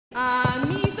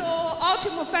Middle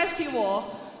Autumn Festival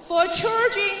for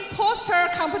children poster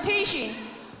competition.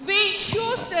 We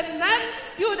choose the 9th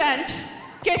student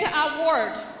get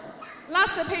award.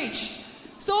 Last page.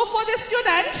 So for the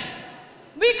student,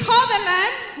 we call the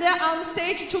name. They're on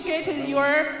stage to get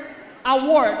your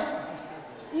award.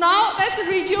 Now let's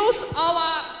introduce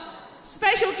our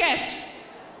special guest.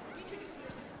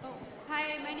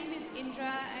 Hi, my name is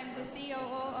Indra. I'm the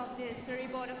COO of the Surrey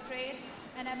Board of Trade.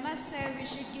 And I must say we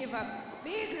should give a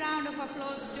big round of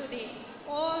applause to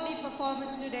all the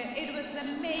performers today. It was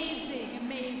amazing,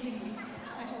 amazing.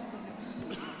 I hope you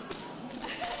know.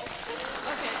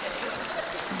 Okay.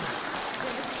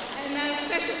 And a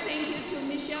special thank you to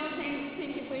Michelle.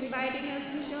 Thank you for inviting us,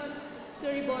 Michelle.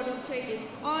 Surrey Board of Trade is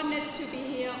honored to be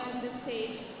here on the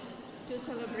stage to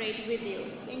celebrate with you.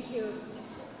 Thank you.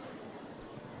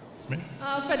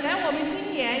 本来我们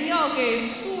今年要给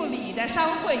数理的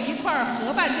商会一块儿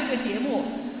合办这个节目，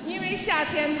因为夏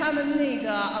天他们那个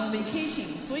on vacation，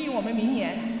 所以我们明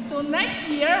年 So next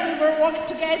year we will work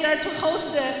together to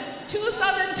host the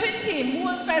 2020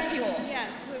 Moon Festival.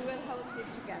 Yes, we will host it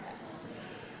together.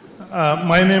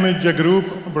 My name is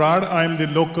Jagrup Brad. I'm the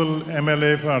local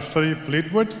MLA for Surrey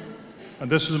Fleetwood.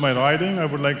 This is my riding. I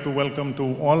would like to welcome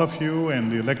to all of you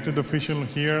and the elected official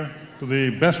here to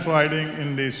the best riding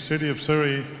in the city of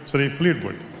Surrey, Surrey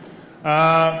Fleetwood.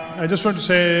 I just want to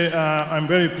say I'm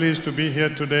very pleased to be here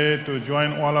today to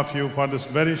join all of you for this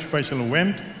very special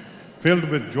event filled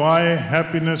with joy,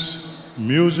 happiness,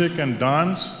 music and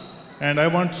dance. And I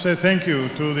want to say thank you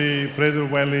to the Fraser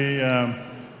Valley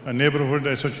Neighborhood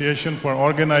Association for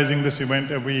organizing this event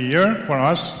every year for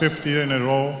us, 5th year in a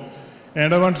row.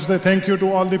 And I want to say thank you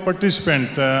to all the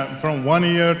participants from 1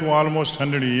 year to almost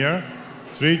 100 years.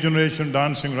 3 generations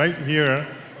dancing right here.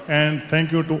 And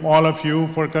thank you to all of you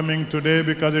for coming today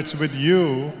because it's with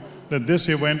you that this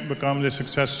event becomes a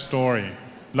success story.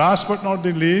 Last but not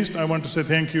the least, I want to say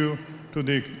thank you to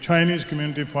the Chinese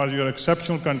community for your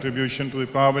exceptional contribution to the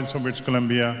province of British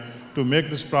Columbia to make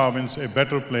this province a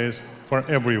better place for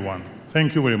everyone.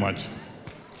 Thank you very much.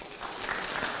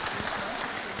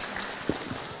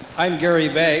 I'm Gary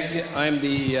Begg. I'm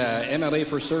the MLA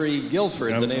for Surrey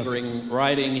Guildford, the neighboring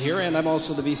riding here, and I'm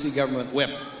also the BC Government Whip.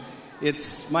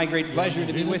 It's my great pleasure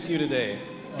to be with you today.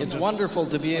 It's wonderful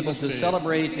to be able to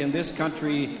celebrate in this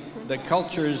country the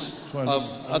cultures of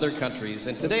other countries.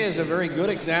 And today is a very good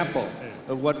example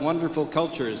of what wonderful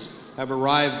cultures have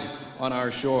arrived on our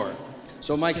shore.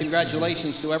 So my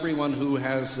congratulations to everyone who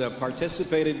has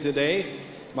participated today.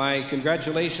 My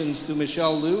congratulations to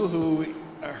Michelle Liu, who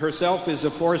herself is a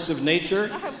force of nature.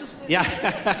 I have to say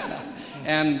yeah.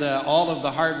 And all of the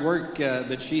hard work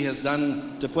that she has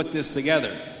done to put this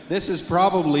together. This is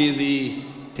probably the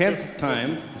 10th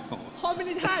time. How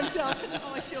many times?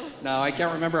 Now, I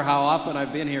can't remember how often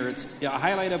I've been here. It's a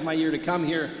highlight of my year to come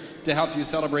here to help you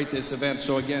celebrate this event.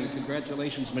 So again,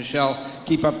 congratulations, Michelle.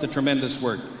 Keep up the tremendous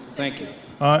work. Thank you.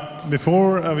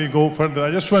 Before we go further,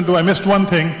 I missed one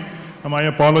thing. My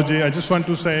apology. I just want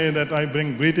to say that I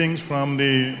bring greetings from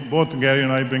both Gary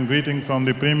and I bring greetings from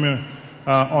the Premier,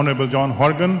 Honorable John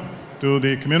Horgan, to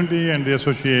the community and the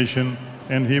association,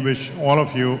 and he wish all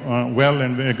of you well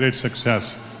and a great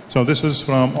success. So this is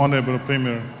from Honorable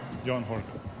Premier John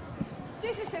Horgan. 这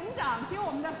是省长给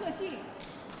我们的贺信，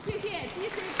谢谢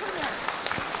DC Premier。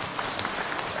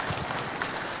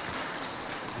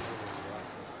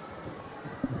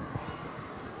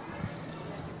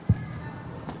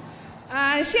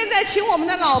现在请我们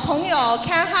的老朋友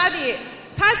Ken Hardy，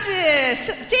 他是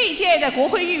这一届的国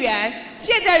会议员，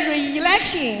现在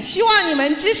re-election， 希望你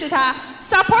们支持他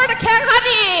 ，support Ken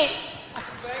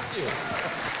Hardy。Thank you.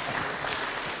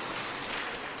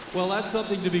 Well, that's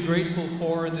something to be grateful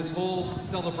for, and this whole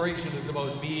celebration is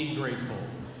about being grateful.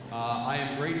 I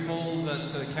am grateful that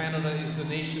Canada is the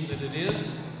nation that it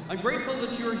is. I'm grateful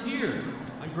that you're here.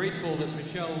 I'm grateful that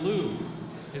Michelle Liu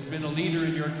has been a leader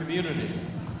in your community.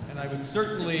 And I would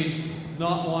certainly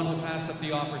not want to pass up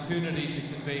the opportunity to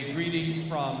convey greetings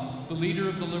from the leader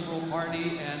of the Liberal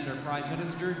Party and our Prime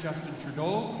Minister, Justin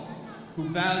Trudeau, who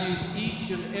values each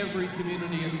and every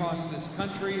community across this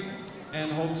country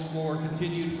and hopes for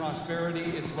continued prosperity.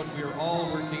 It's what we're all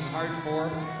working hard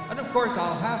for. And of course,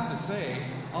 I'll have to say,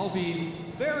 I'll be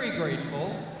very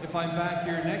grateful if I'm back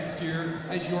here next year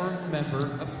as your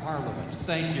Member of Parliament.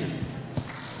 Thank you.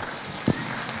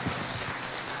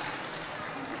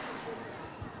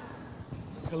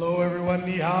 Hello everyone,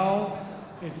 ni hao.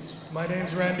 My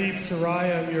name's Randeep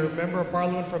Sarai. I'm your Member of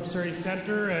Parliament from Surrey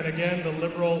Centre, and again the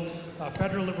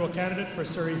federal Liberal candidate for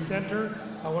Surrey Centre.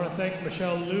 I want to thank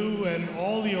Michelle Liu and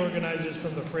all the organizers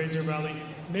from the Fraser Valley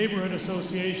Neighbourhood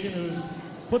Association who's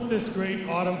put this great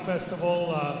autumn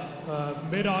festival,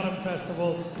 mid-autumn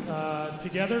festival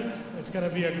together. It's going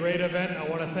to be a great event. I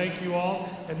want to thank you all,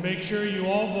 and make sure you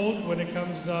all vote when it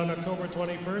comes on October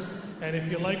 21st. And if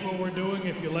you like what we're doing,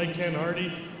 if you like Ken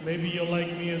Hardy, maybe you'll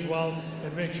like me as well.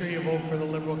 And make sure you vote for the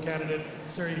Liberal candidate,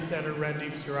 Surrey Senator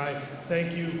Randeep Sarai.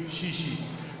 Thank you, Shishi.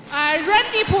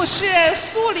 Randeep 是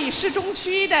苏里市中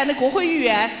区的国会议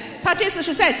员，他这次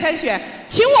是再参选。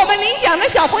请我们领奖的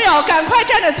小朋友赶快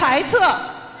站着裁测。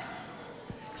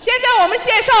现在我们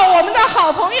介绍我们的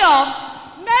好朋友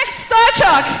Max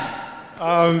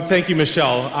Starchuk。Thank you,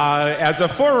 Michelle. As a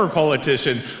former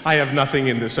politician, I have nothing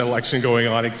in this election going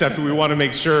on except we want to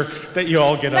make sure that you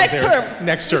all get out there.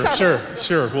 Next term.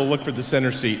 Sure. We'll look for the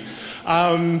center seat.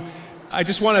 I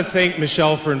just want to thank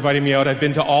Michelle for inviting me out. I've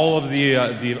been to all of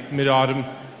the Mid-Autumn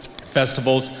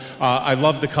festivals. I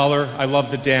love the color, I love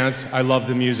the dance, I love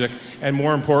the music, and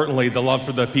more importantly, the love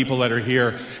for the people that are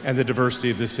here and the diversity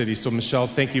of the city. So Michelle,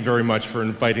 thank you very much for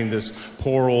inviting this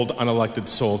poor old unelected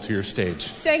soul to your stage.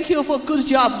 Thank you for good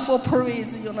job for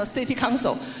Paris, City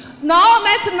Council. Now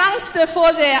let's announce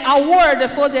for the award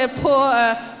for the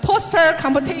poster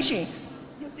competition.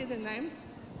 You see the name?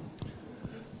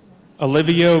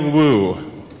 Olivia Wu.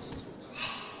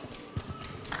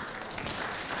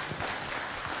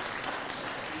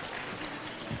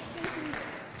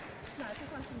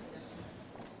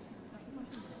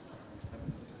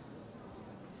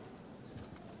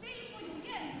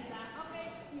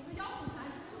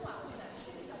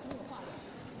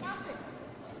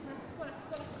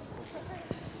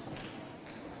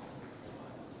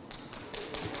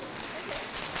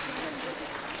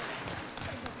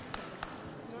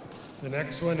 The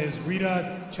next one is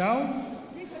Rita Chow.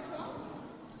 Rita Chow?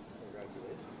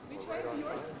 Which one is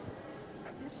yours?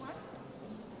 This one?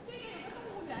 这个有个动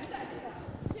物园的，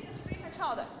这个是 Rita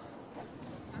Chow 的。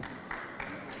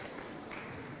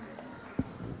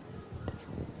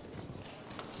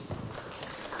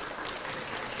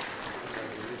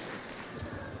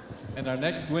And our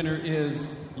next winner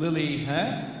is Lily,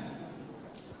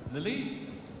 Lily?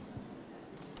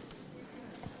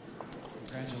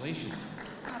 Congratulations.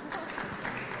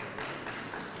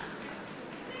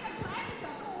 这个可爱的小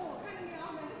动物，看见没有？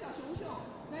两个小熊熊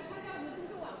来参加我们的中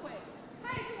秋晚会，它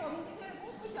也是我们今天功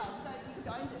夫小子的一个表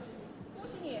演者之一。恭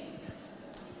喜你！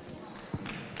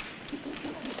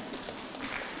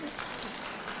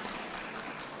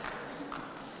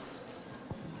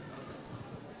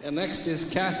 And next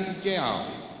is Kathy Jiao.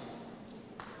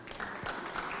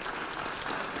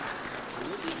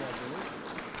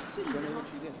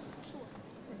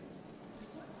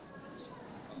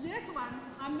 This one,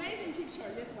 amazing picture.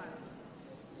 This one,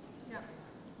 yeah.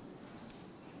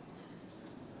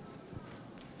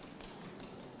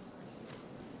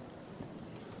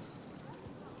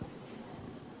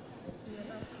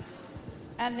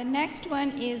 And the next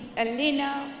one is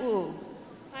Alina Wu.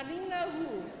 Alina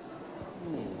Wu.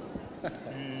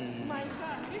 My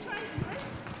God, which one is yours?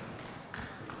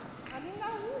 Alina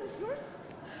Wu is yours?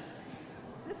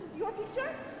 This is your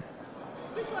picture?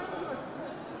 Which one is yours?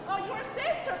 Oh, your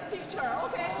sister's picture.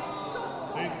 Okay.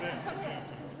 Come here.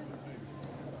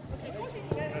 Okay, 恭喜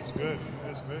你。 That's good.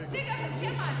 That's very good. 这个很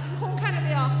天马行空，看到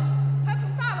没有？他从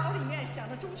大脑里面想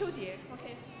着中秋节。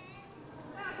OK。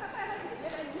那他带他姐姐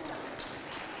来领奖。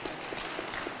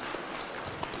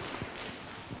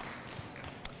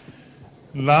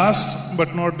 Last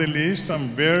but not the least, I'm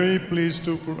very pleased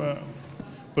to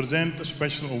present a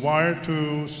special award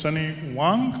to Sunny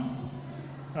Wang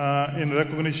in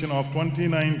recognition of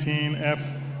 2019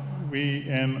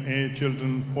 FVNA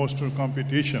Children Poster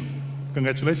Competition.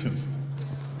 Congratulations.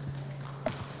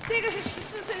 这个是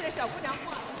14岁的小姑娘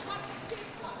画的，她这次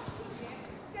中秋节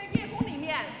在月宫里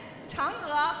面，嫦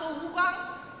娥和吴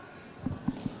刚。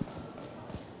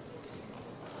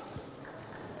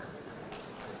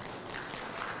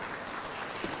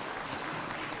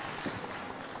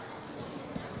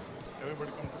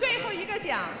 最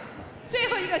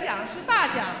后一个奖是大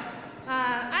奖，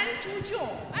安珠俊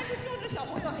这小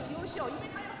朋友很优秀，因为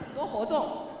他有很多活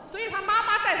动，所以他妈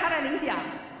妈带他来领奖。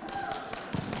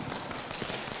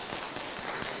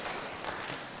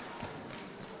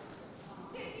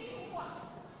这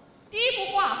第一幅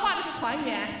画画的是团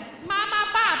圆，妈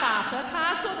妈、爸爸和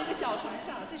他坐在一个小船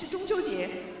上，这是中秋节，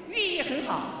寓意很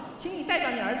好，请你代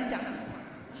表你儿子讲两句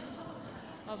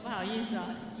话。不好意思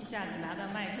哦，一下子拿到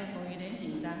麦克风有点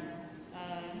紧张。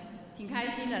挺开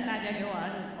心的，大家给我儿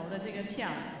子投的这个票，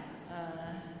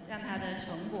让他的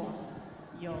成果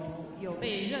有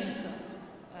被认可。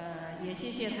也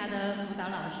谢谢他的辅导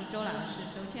老师周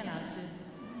倩老师，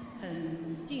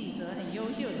很尽责、很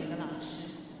优秀的一个老师。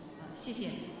谢谢。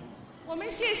我们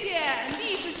谢谢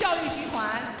励志教育集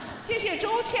团，谢谢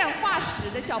周倩画室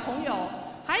的小朋友，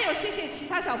还有谢谢其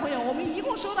他小朋友。我们一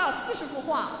共收到40幅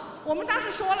画。我们当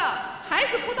时说了，孩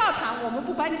子不到场，我们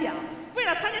不颁奖。为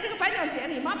了参加这个颁奖典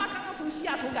礼，妈妈刚刚从西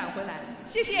雅图赶回来。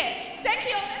谢谢 ，Thank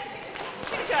you.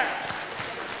 Picture.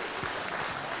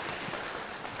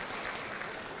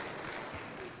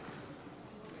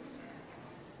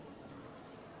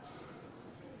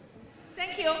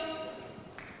 Thank you.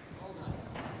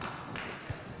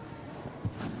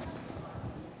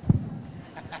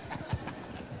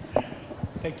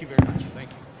 Thank you very much. Thank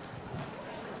you.